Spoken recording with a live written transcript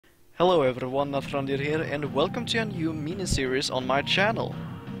Hello everyone, Nathrandir here, and welcome to a new mini-series on my channel.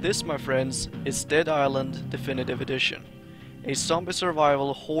 This, my friends, is Dead Island Definitive Edition, a zombie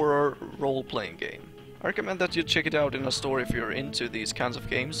survival horror role-playing game. I recommend that you check it out in a store if you're into these kinds of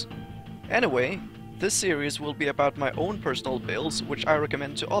games. Anyway, this series will be about my own personal builds, which I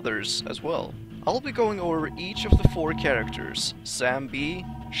recommend to others as well. I'll be going over each of the 4 characters, Sam B,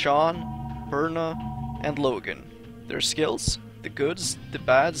 Sean, Berna, and Logan, their skills, the goods, the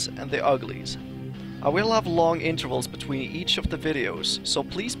bads, and the uglies. I will have long intervals between each of the videos, so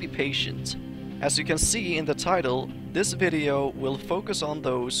please be patient. As you can see in the title, this video will focus on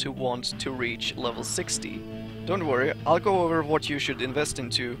those who want to reach level 60. Don't worry, I'll go over what you should invest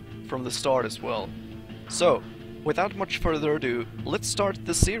into from the start as well. So, without much further ado, let's start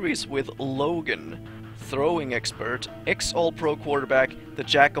the series with Logan, throwing expert, ex-all-pro quarterback, the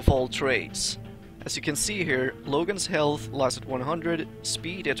jack of all trades. As you can see here, Logan's health lies at 100,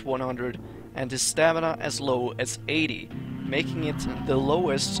 speed at 100, and his stamina as low as 80, making it the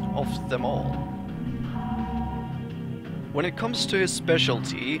lowest of them all. When it comes to his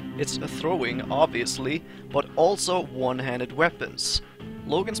specialty, it's throwing, obviously, but also one-handed weapons.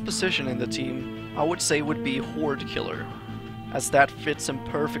 Logan's position in the team, I would say, would be Horde Killer, as that fits him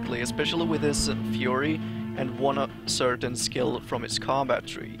perfectly, especially with his Fury and one certain skill from his combat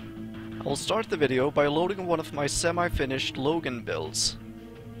tree. I will start the video by loading one of my semi-finished Logan builds.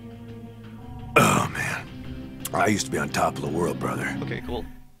 Oh man, I used to be on top of the world, brother. Okay, cool.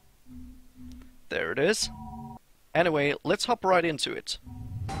 There it is. Anyway, let's hop right into it.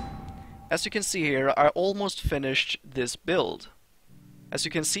 As you can see here, I almost finished this build. As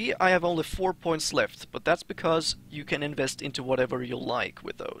you can see, I have only 4 points left, but that's because you can invest into whatever you like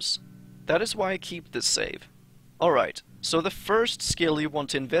with those. That is why I keep this save. Alright, so the first skill you want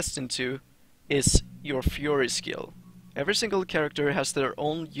to invest into is your Fury skill. Every single character has their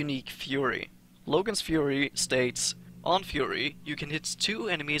own unique Fury. Logan's Fury states, on Fury you can hit 2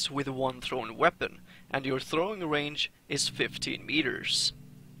 enemies with 1 thrown weapon, and your throwing range is 15 meters.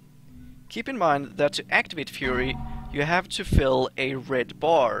 Keep in mind that to activate Fury, you have to fill a red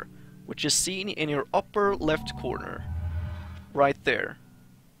bar, which is seen in your upper left corner. Right there.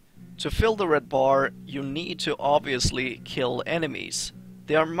 To fill the red bar, you need to obviously kill enemies.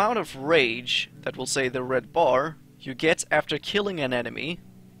 The amount of rage, that will say the red bar, you get after killing an enemy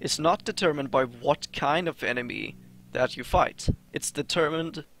is not determined by what kind of enemy that you fight. It's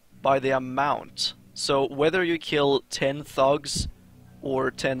determined by the amount. So whether you kill 10 thugs or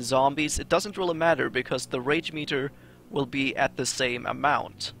 10 zombies, it doesn't really matter because the rage meter will be at the same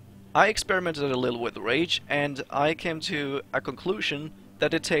amount. I experimented a little with rage and I came to a conclusion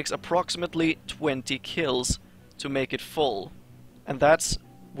that it takes approximately 20 kills to make it full. And that's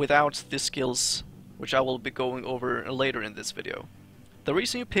without the skills, which I will be going over later in this video. The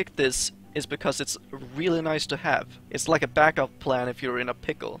reason you pick this is because it's really nice to have. It's like a backup plan if you're in a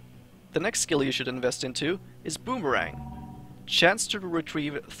pickle. The next skill you should invest into is Boomerang. Chance to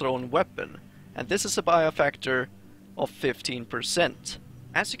retrieve thrown weapon, and this is by a factor of 15%.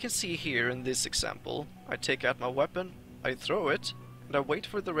 As you can see here in this example, I take out my weapon, I throw it, and I wait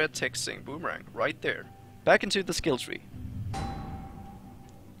for the red text saying Boomerang right there. Back into the skill tree.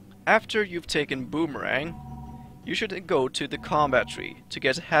 After you've taken Boomerang, you should go to the combat tree to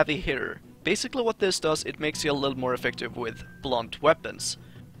get Heavy Hitter. Basically what this does, it makes you a little more effective with blunt weapons.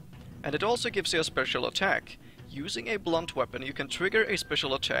 And it also gives you a special attack. Using a blunt weapon, you can trigger a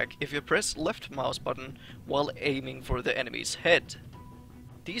special attack if you press left mouse button while aiming for the enemy's head.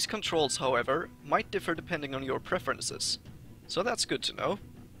 These controls, however, might differ depending on your preferences. So that's good to know.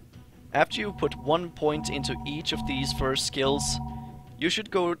 After you put 1 point into each of these first skills, you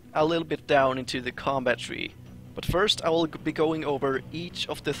should go a little bit down into the combat tree. But first I will be going over each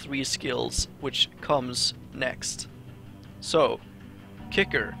of the 3 skills which comes next. So,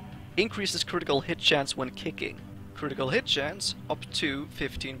 Kicker increases critical hit chance when kicking. Critical hit chance up to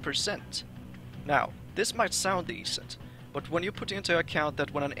 15%. Now, this might sound decent, but when you put into account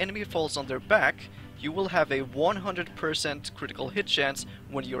that when an enemy falls on their back, you will have a 100% critical hit chance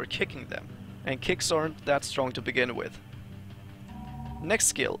when you're kicking them, and kicks aren't that strong to begin with. Next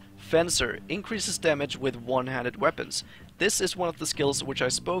skill, Fencer, increases damage with one-handed weapons. This is one of the skills which I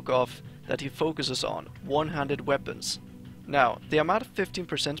spoke of that he focuses on, one-handed weapons. Now, the amount of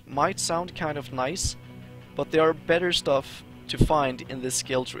 15% might sound kind of nice, but there are better stuff to find in this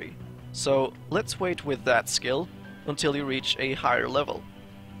skill tree. So let's wait with that skill until you reach a higher level.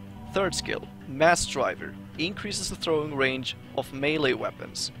 Third skill, Mass Driver, increases the throwing range of melee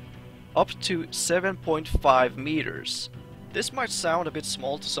weapons up to 7.5 meters. This might sound a bit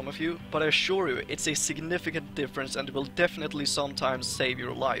small to some of you, but I assure you it's a significant difference and it will definitely sometimes save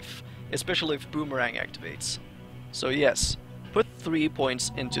your life, especially if Boomerang activates. So yes, put 3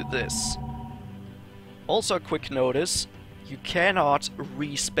 points into this. Also a quick notice, you cannot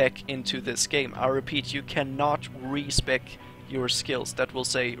respec into this game. I repeat, you cannot respec your skills. That will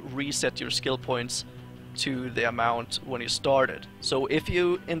say reset your skill points to the amount when you started. So if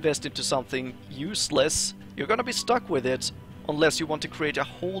you invest into something useless, you're gonna be stuck with it unless you want to create a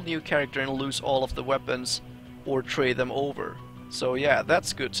whole new character and lose all of the weapons or trade them over. So yeah,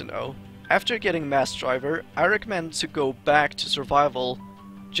 that's good to know. After getting Mass Driver, I recommend to go back to Survival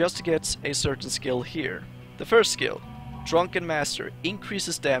just to get a certain skill here. The first skill, Drunken Master,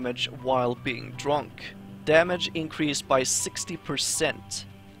 increases damage while being drunk. Damage increased by 60%.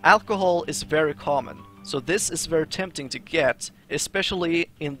 Alcohol is very common, so this is very tempting to get, especially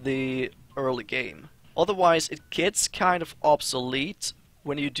in the early game. Otherwise, it gets kind of obsolete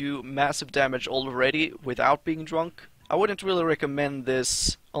when you do massive damage already without being drunk. I wouldn't really recommend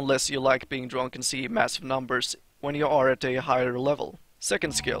this unless you like being drunk and see massive numbers when you are at a higher level.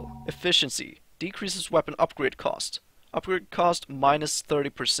 Second skill, Efficiency, decreases weapon upgrade cost. Upgrade cost minus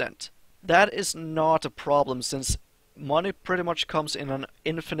 30%. That is not a problem since money pretty much comes in an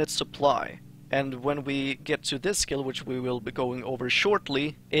infinite supply. And when we get to this skill, which we will be going over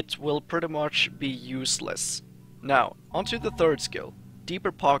shortly, it will pretty much be useless. Now, onto the third skill.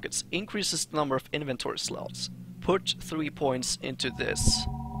 Deeper Pockets increases the number of inventory slots. Put 3 points into this.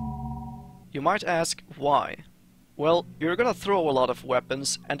 You might ask why. Well, you're gonna throw a lot of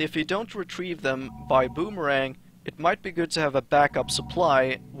weapons, and if you don't retrieve them by Boomerang, it might be good to have a backup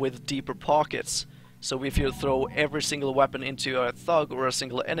supply with Deeper Pockets. So if you throw every single weapon into a thug or a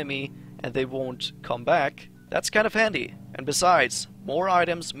single enemy and they won't come back, that's kind of handy. And besides, more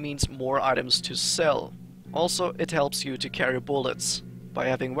items means more items to sell. Also, it helps you to carry bullets by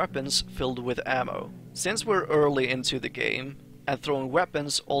having weapons filled with ammo. Since we're early into the game, and throwing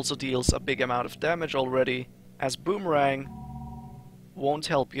weapons also deals a big amount of damage already, as Boomerang won't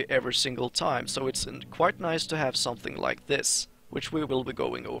help you every single time, so it's quite nice to have something like this, which we will be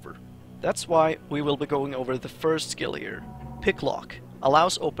going over. That's why we will be going over the first skill here. Picklock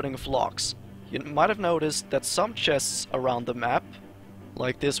allows opening of locks. You might have noticed that some chests around the map,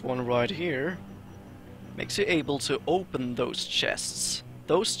 like this one right here, makes you able to open those chests.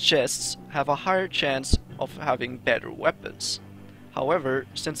 Those chests have a higher chance of having better weapons. However,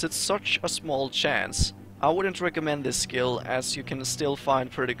 since it's such a small chance, I wouldn't recommend this skill as you can still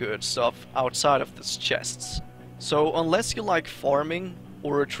find pretty good stuff outside of these chests. So unless you like farming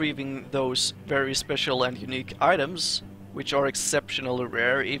or retrieving those very special and unique items, which are exceptionally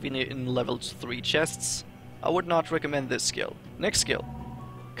rare even in level 3 chests, I would not recommend this skill. Next skill,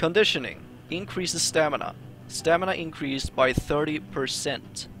 Conditioning, increases stamina. Stamina increased by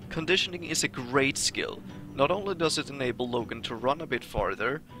 30%. Conditioning is a great skill. Not only does it enable Logan to run a bit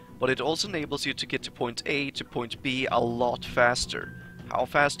farther, but it also enables you to get to point A to point B a lot faster. How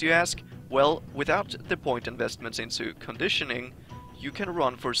fast, you ask? Well, without the point investments into conditioning, you can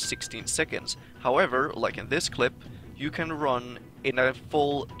run for 16 seconds. However, like in this clip, you can run in a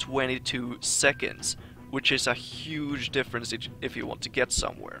full 22 seconds, which is a huge difference if you want to get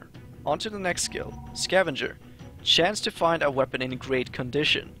somewhere. On to the next skill, Scavenger. Chance to find a weapon in great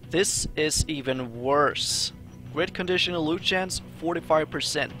condition. This is even worse. Great condition loot chance,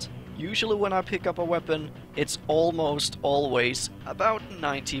 45%. Usually when I pick up a weapon, it's almost always about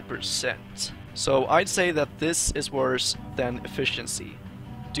 90%. So I'd say that this is worse than Efficiency.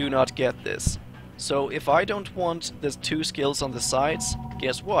 Do not get this. So if I don't want the 2 skills on the sides,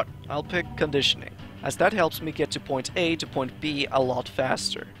 guess what? I'll pick Conditioning, as that helps me get to point A to point B a lot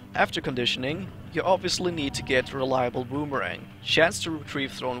faster. After Conditioning, you obviously need to get Reliable Boomerang. Chance to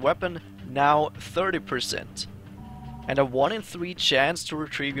retrieve thrown weapon, now 30%. And a 1 in 3 chance to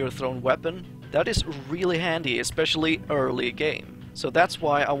retrieve your thrown weapon, that is really handy, especially early game. So that's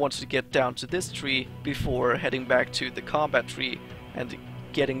why I wanted to get down to this tree before heading back to the combat tree and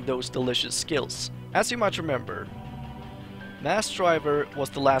getting those delicious skills. As you might remember, Mass Driver was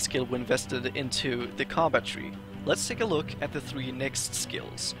the last skill we invested into the combat tree. Let's take a look at the 3 next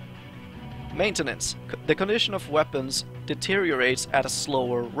skills. Maintenance. The condition of weapons deteriorates at a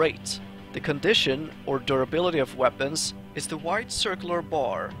slower rate. The condition or durability of weapons is the white circular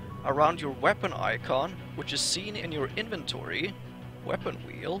bar around your weapon icon, which is seen in your inventory, weapon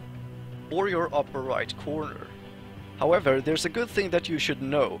wheel, or your upper right corner. However, there's a good thing that you should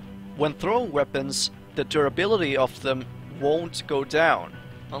know. When throwing weapons, the durability of them won't go down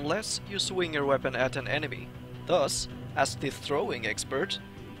unless you swing your weapon at an enemy. Thus, as the throwing expert,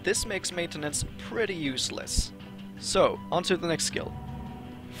 this makes maintenance pretty useless. So, on to the next skill.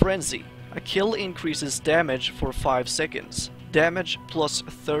 Frenzy. A kill increases damage for 5 seconds. Damage plus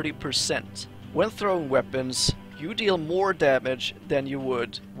 30%. When throwing weapons, you deal more damage than you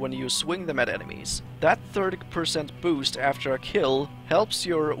would when you swing them at enemies. That 30% boost after a kill helps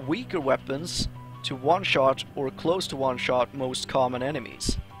your weaker weapons to one-shot or close to one-shot most common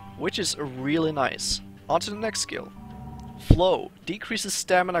enemies, which is really nice. On to the next skill. Flow decreases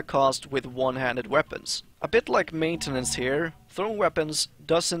stamina cost with one-handed weapons. A bit like maintenance here, throwing weapons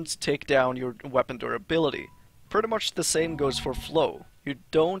doesn't take down your weapon durability. Pretty much the same goes for flow. You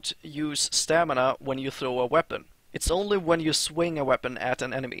don't use stamina when you throw a weapon. It's only when you swing a weapon at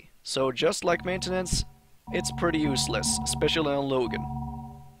an enemy. So just like maintenance, it's pretty useless, especially on Logan.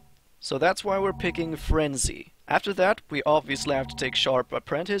 So that's why we're picking Frenzy. After that, we obviously have to take Sharp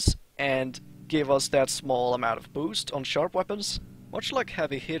Apprentice and give us that small amount of boost on sharp weapons. Much like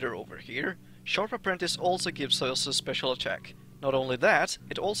Heavy Hitter over here, Sharp Apprentice also gives us a special attack. Not only that,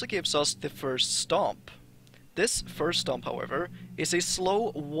 it also gives us the first stomp. This first stomp, however, is a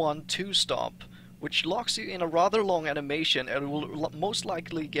slow 1-2 stomp, which locks you in a rather long animation and will most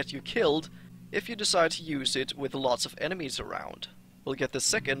likely get you killed if you decide to use it with lots of enemies around. We'll get the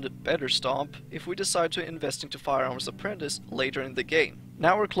second, better stomp if we decide to invest into Firearms Apprentice later in the game.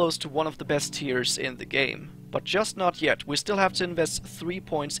 Now we're close to one of the best tiers in the game, but just not yet. We still have to invest 3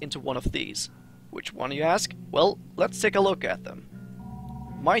 points into one of these. Which one, you ask? Well, let's take a look at them.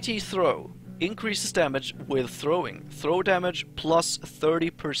 Mighty Throw increases damage with throwing. Throw damage plus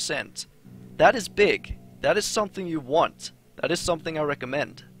 30%. That is big. That is something you want. That is something I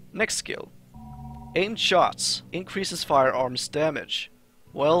recommend. Next skill. Aimed shots increases firearms damage.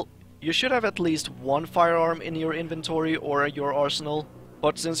 Well, you should have at least one firearm in your inventory or your arsenal,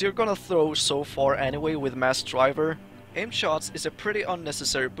 but since you're gonna throw so far anyway with Mass Driver, aimed shots is a pretty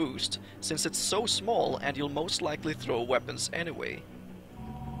unnecessary boost, since it's so small and you'll most likely throw weapons anyway.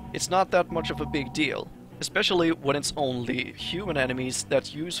 It's not that much of a big deal, especially when it's only human enemies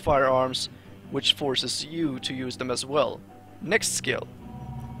that use firearms, which forces you to use them as well. Next skill.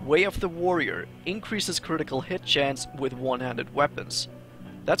 Way of the Warrior increases critical hit chance with one-handed weapons.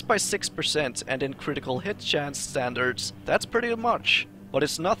 That's by 6%, and in critical hit chance standards, that's pretty much, but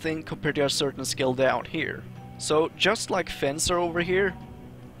it's nothing compared to a certain skill down here. So just like Fencer over here,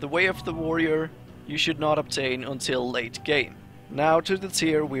 the Way of the Warrior you should not obtain until late game. Now to the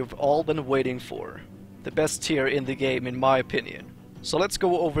tier we've all been waiting for. The best tier in the game in my opinion. So let's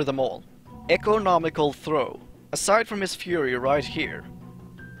go over them all. Economical Throw. Aside from his fury right here,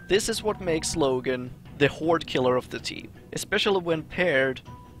 this is what makes Logan the horde killer of the team, especially when paired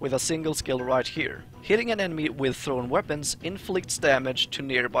with a single skill right here. Hitting an enemy with thrown weapons inflicts damage to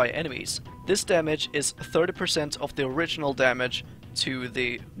nearby enemies. This damage is 30% of the original damage to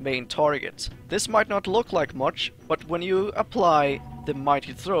the main target. This might not look like much, but when you apply the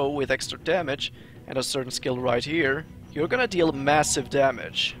Mighty Throw with extra damage and a certain skill right here, you're gonna deal massive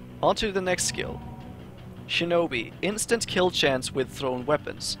damage. On to the next skill. Shinobi, instant kill chance with thrown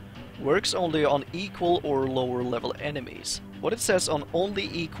weapons. Works only on equal or lower level enemies. What it says on only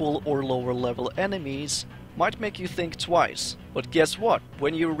equal or lower level enemies might make you think twice. But guess what?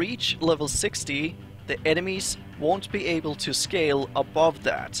 When you reach level 60, the enemies won't be able to scale above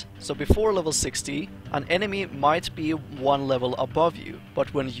that. So before level 60, an enemy might be one level above you.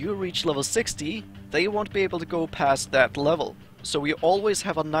 But when you reach level 60, they won't be able to go past that level. So you always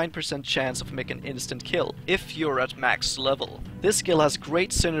have a 9% chance of making an instant kill, if you're at max level. This skill has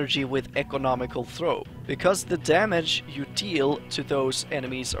great synergy with Economical Throw, because the damage you deal to those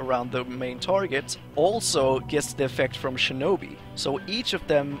enemies around the main target also gets the effect from Shinobi. So each of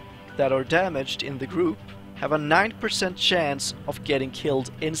them that are damaged in the group have a 9% chance of getting killed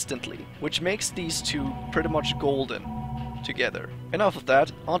instantly, which makes these two pretty much golden together. Enough of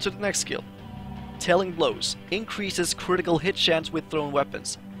that, on to the next skill. Telling Blows increases critical hit chance with thrown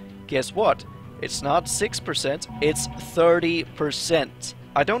weapons. Guess what? It's not 6%, it's 30%.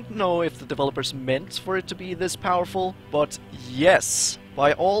 I don't know if the developers meant for it to be this powerful, but yes,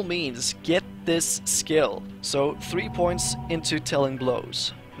 by all means, get this skill. So 3 points into Telling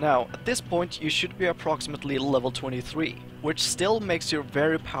Blows. Now, at this point you should be approximately level 23, which still makes you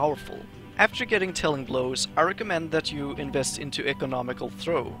very powerful. After getting Telling Blows, I recommend that you invest into Economical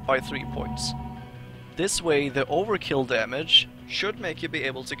Throw by 3 points. This way, the overkill damage should make you be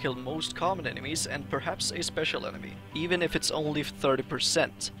able to kill most common enemies and perhaps a special enemy, even if it's only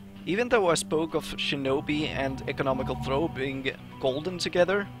 30%. Even though I spoke of Shinobi and Economical Throw being golden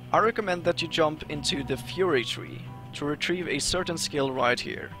together, I recommend that you jump into the Fury tree to retrieve a certain skill right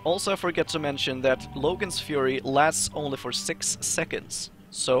here. Also, I forget to mention that Logan's Fury lasts only for 6 seconds,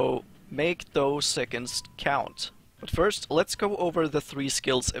 so make those seconds count. But first, let's go over the 3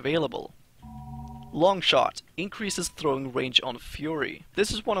 skills available. Long Shot increases throwing range on Fury.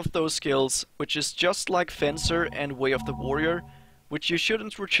 This is one of those skills which is just like Fencer and Way of the Warrior, which you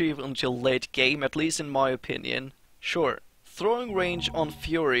shouldn't retrieve until late game, at least in my opinion. Sure, throwing range on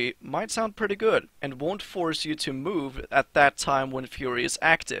Fury might sound pretty good and won't force you to move at that time when Fury is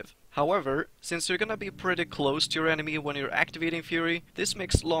active. However, since you're gonna be pretty close to your enemy when you're activating Fury, this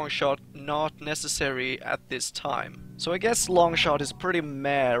makes Long Shot not necessary at this time. So I guess Long Shot is pretty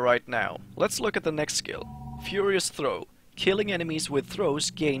meh right now. Let's look at the next skill. Furious Throw. Killing enemies with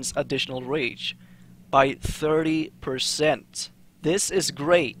throws gains additional rage by 30%. This is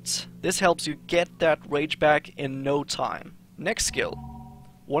great. This helps you get that rage back in no time. Next skill.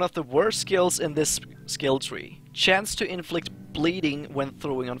 One of the worst skills in this skill tree. Chance to inflict bleeding when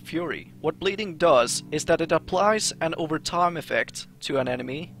throwing on Fury. What bleeding does is that it applies an overtime effect to an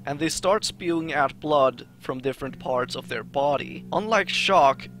enemy and they start spewing out blood from different parts of their body. Unlike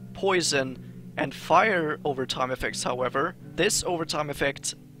shock, poison and fire overtime effects, however, this overtime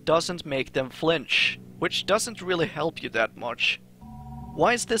effect doesn't make them flinch, which doesn't really help you that much.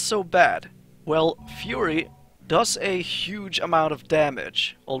 Why is this so bad? Well, Fury does a huge amount of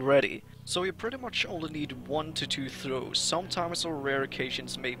damage already, so you pretty much only need 1 to 2 throws, sometimes on rare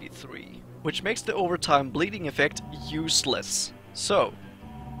occasions maybe 3, which makes the overtime bleeding effect useless. So,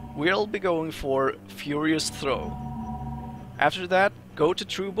 we'll be going for Furious Throw. After that, go to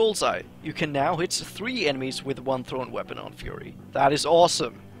True Bullseye. You can now hit 3 enemies with 1 thrown weapon on Fury. That is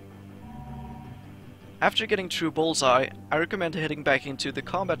awesome! After getting True Bullseye, I recommend heading back into the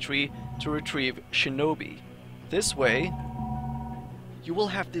combat tree to retrieve Shinobi. This way, you will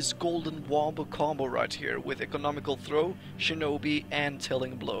have this golden wombo combo right here with Economical Throw, Shinobi and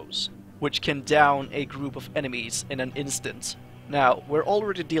Telling Blows, which can down a group of enemies in an instant. Now, we're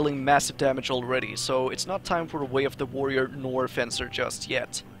already dealing massive damage already, so it's not time for Way of the Warrior nor Fencer just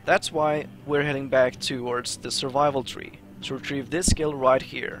yet. That's why we're heading back towards the survival tree to retrieve this skill right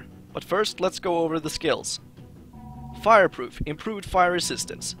here. But first, let's go over the skills. Fireproof, improved fire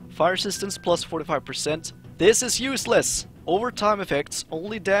resistance. Fire resistance plus 45%. This is useless! Overtime effects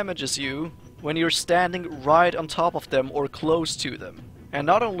only damages you when you're standing right on top of them or close to them. And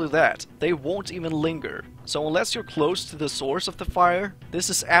not only that, they won't even linger. So unless you're close to the source of the fire, this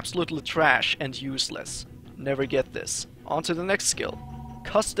is absolutely trash and useless. Never get this. On to the next skill.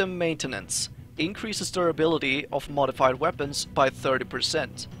 Custom Maintenance. Increases durability of modified weapons by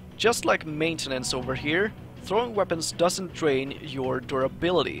 30%. Just like Maintenance over here, throwing weapons doesn't drain your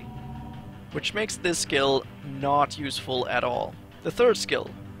durability, which makes this skill not useful at all. The third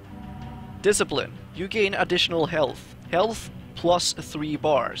skill. Discipline. You gain additional health. Health plus 3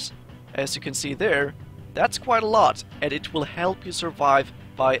 bars. As you can see there, that's quite a lot, and it will help you survive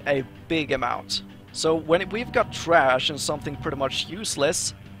by a big amount. So when we've got trash and something pretty much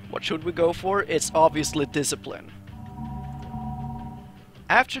useless, what should we go for? It's obviously Discipline.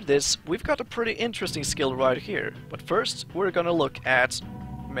 After this, we've got a pretty interesting skill right here, but first we're gonna look at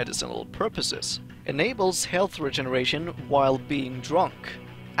Medicinal Purposes. Enables health regeneration while being drunk.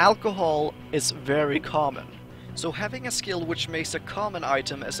 Alcohol is very common, so having a skill which makes a common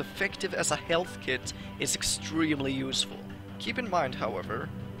item as effective as a health kit is extremely useful. Keep in mind, however,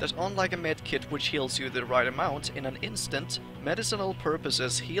 that unlike a med kit which heals you the right amount in an instant, Medicinal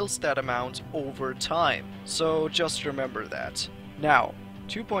Purposes heals that amount over time, so just remember that. Now,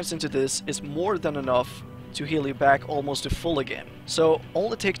 2 points into this is more than enough to heal you back almost to full again. So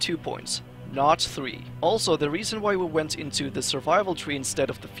only take 2 points, not 3. Also, the reason why we went into the survival tree instead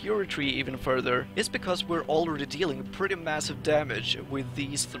of the fury tree even further is because we're already dealing pretty massive damage with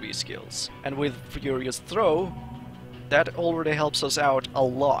these 3 skills. And with Furious Throw, that already helps us out a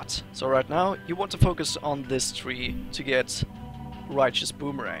lot. So right now, you want to focus on this tree to get Righteous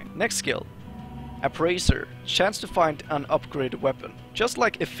Boomerang. Next skill. Appraiser. Chance to find an upgraded weapon. Just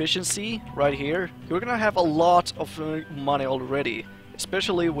like Efficiency right here, you're gonna have a lot of money already,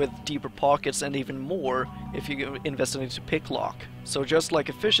 especially with deeper pockets and even more if you invest into Picklock. So just like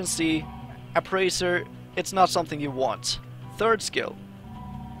Efficiency, Appraiser, it's not something you want. Third skill.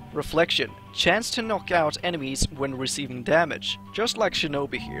 Reflection. Chance to knock out enemies when receiving damage. Just like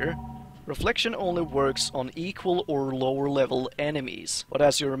Shinobi here, Reflection only works on equal or lower level enemies, but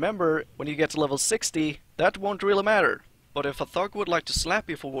as you remember, when you get to level 60, that won't really matter. But if a thug would like to slap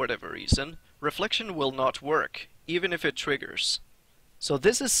you for whatever reason, Reflection will not work, even if it triggers. So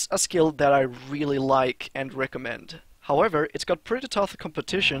this is a skill that I really like and recommend. However, it's got pretty tough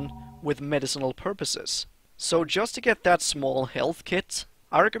competition with Medicinal Purposes. So just to get that small health kit,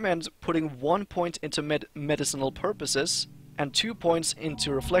 I recommend putting 1 point into Medicinal Purposes and 2 points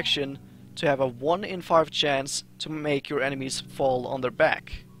into Reflection to have a 1 in 5 chance to make your enemies fall on their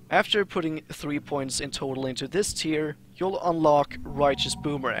back. After putting 3 points in total into this tier, you'll unlock Righteous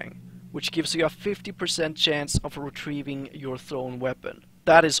Boomerang, which gives you a 50% chance of retrieving your thrown weapon.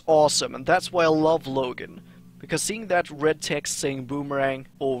 That is awesome, and that's why I love Logan, because seeing that red text saying Boomerang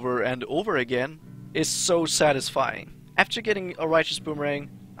over and over again is so satisfying. After getting a Righteous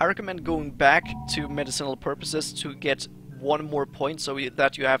Boomerang, I recommend going back to medicinal purposes to get 1 more point so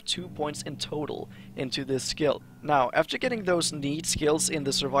that you have 2 points in total into this skill. Now, after getting those neat skills in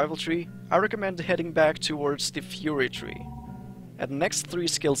the survival tree, I recommend heading back towards the Fury tree. And the next 3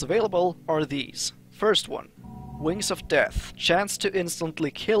 skills available are these. First one, Wings of Death. Chance to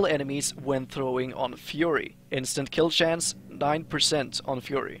instantly kill enemies when throwing on Fury. Instant kill chance 9% on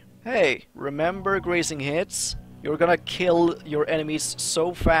Fury. Hey, remember grazing hits? You're gonna kill your enemies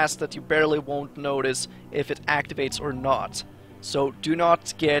so fast that you barely won't notice if it activates or not. So do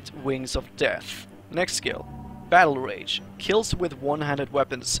not get Wings of Death. Next skill, Battle Rage. Kills with one-handed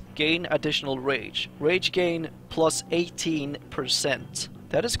weapons gain additional rage. Rage gain plus 18%.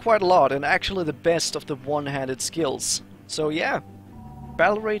 That is quite a lot, and actually the best of the one-handed skills. So yeah,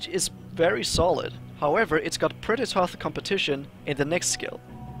 Battle Rage is very solid. However, it's got pretty tough competition in the next skill.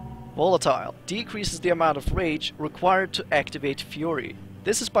 Volatile. Decreases the amount of rage required to activate Fury.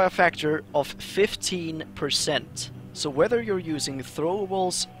 This is by a factor of 15%. So whether you're using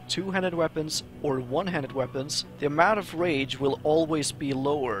throwables, two-handed weapons, or one-handed weapons, the amount of rage will always be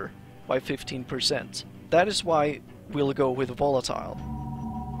lower by 15%. That is why we'll go with Volatile.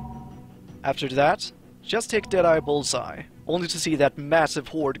 After that, just take Deadeye Bullseye, only to see that massive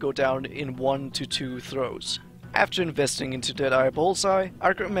horde go down in 1 to 2 throws. After investing into Deadeye Bullseye, I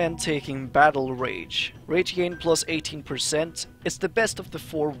recommend taking Battle Rage. Rage gain plus 18% is the best of the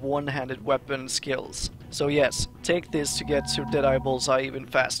 4 one-handed weapon skills. So yes, take this to get to Deadeye Bullseye even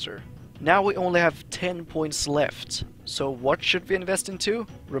faster. Now we only have 10 points left. So what should we invest into?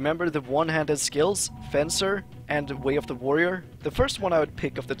 Remember the one-handed skills, Fencer and Way of the Warrior? The first one I would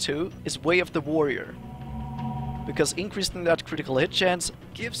pick of the 2 is Way of the Warrior, because increasing that critical hit chance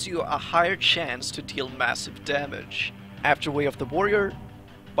gives you a higher chance to deal massive damage. After Way of the Warrior,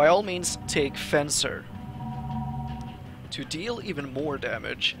 by all means take Fencer to deal even more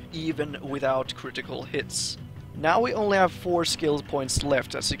damage, even without critical hits. Now we only have 4 skill points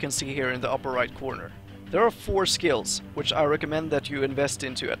left, as you can see here in the upper right corner. There are 4 skills, which I recommend that you invest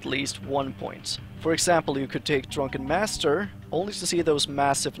into at least 1 point. For example, you could take Drunken Master, only to see those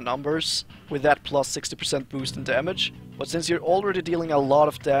massive numbers, with that plus 60% boost in damage. But since you're already dealing a lot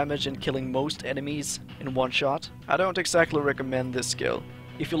of damage and killing most enemies in one shot, I don't exactly recommend this skill.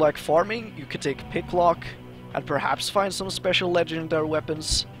 If you like farming, you could take Picklock, and perhaps find some special legendary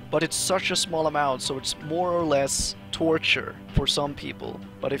weapons, but it's such a small amount, so it's more or less torture for some people.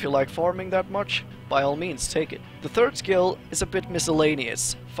 But if you like farming that much, by all means take it. The third skill is a bit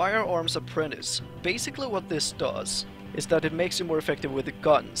miscellaneous, Firearms Apprentice. Basically what this does is that it makes you more effective with the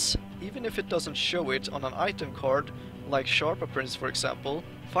guns. Even if it doesn't show it on an item card, like Sharp Apprentice for example,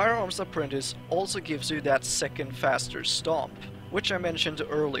 Firearms Apprentice also gives you that second faster stomp, which I mentioned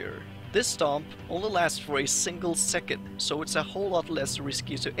earlier. This stomp only lasts for a single second, so it's a whole lot less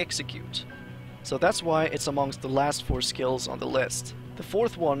risky to execute. So that's why it's amongst the last 4 skills on the list. The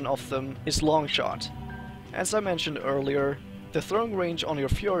fourth one of them is Longshot. As I mentioned earlier, the throwing range on your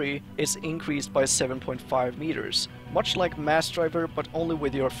Fury is increased by 7.5 meters, much like Mass Driver but only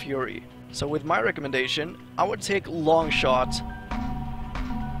with your Fury. So with my recommendation, I would take Longshot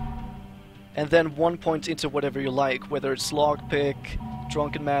and then 1 point into whatever you like, whether it's Lockpick,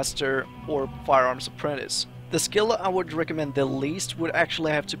 Drunken Master, or Firearms Apprentice. The skill I would recommend the least would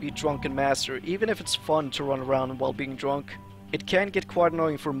actually have to be Drunken Master. Even if it's fun to run around while being drunk, it can get quite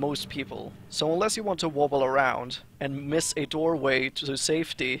annoying for most people. So unless you want to wobble around and miss a doorway to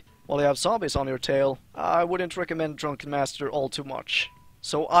safety while you have zombies on your tail, I wouldn't recommend Drunken Master all too much.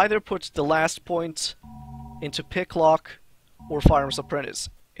 So either put the last point into Picklock or Firearms Apprentice.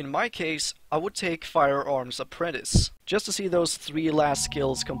 In my case, I would take Firearms Apprentice, just to see those 3 last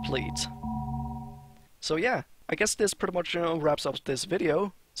skills complete. So yeah, I guess this pretty much wraps up this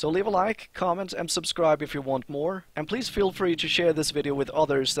video. So leave a like, comment and subscribe if you want more, and please feel free to share this video with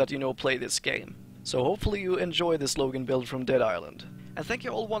others that you know play this game. So hopefully you enjoy this Logan build from Dead Island. And thank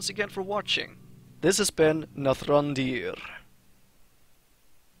you all once again for watching. This has been Nathrandír.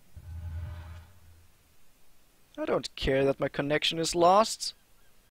 I don't care that my connection is lost.